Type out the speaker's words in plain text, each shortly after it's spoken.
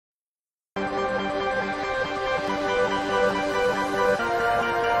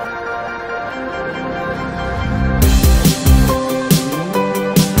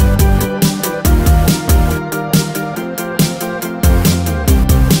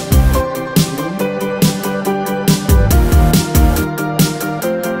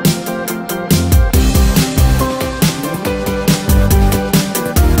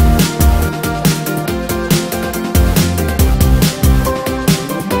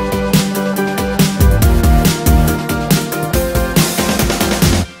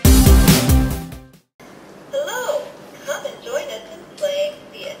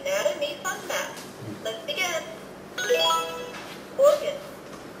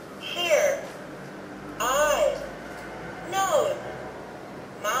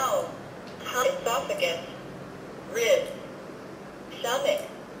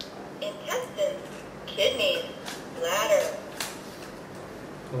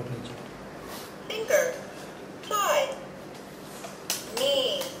finger, thigh,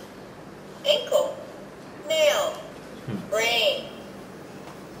 knee, ankle, nail, brain,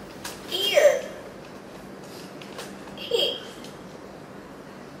 ear, teeth,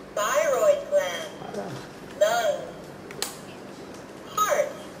 thyroid gland, lungs, heart,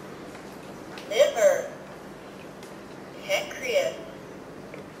 liver, pancreas,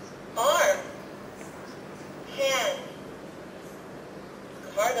 arm, hand,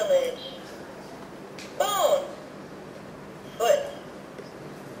 cartilage, bone, foot,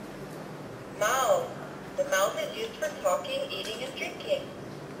 mouth. The mouth is used for talking, eating, and drinking.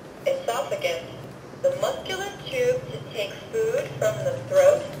 Esophagus, the muscular tube to take food from the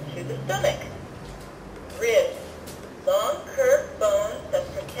throat to the stomach. Ribs, long curved bones that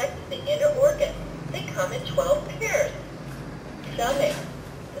protect the inner organs. They come in 12 pairs. Stomach,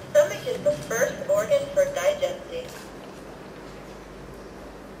 the stomach is the first organ for digesting.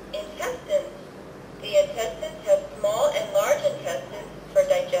 Intestines, the intestines have small and large intestines for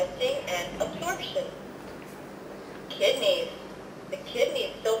digesting and absorption. Kidneys, the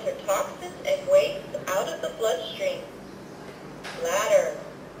kidneys filter toxins and waste out of the bloodstream. Bladder,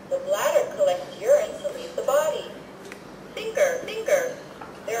 the bladder collects urine to leave the body. Finger,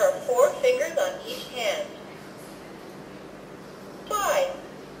 there are 4 fingers on each hand. Thigh,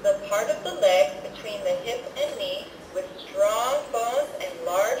 the part of the leg between the hip and knee with strong bones and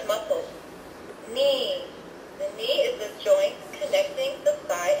large muscles. Knee, the knee is the joint connecting the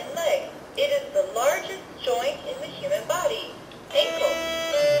thigh and leg.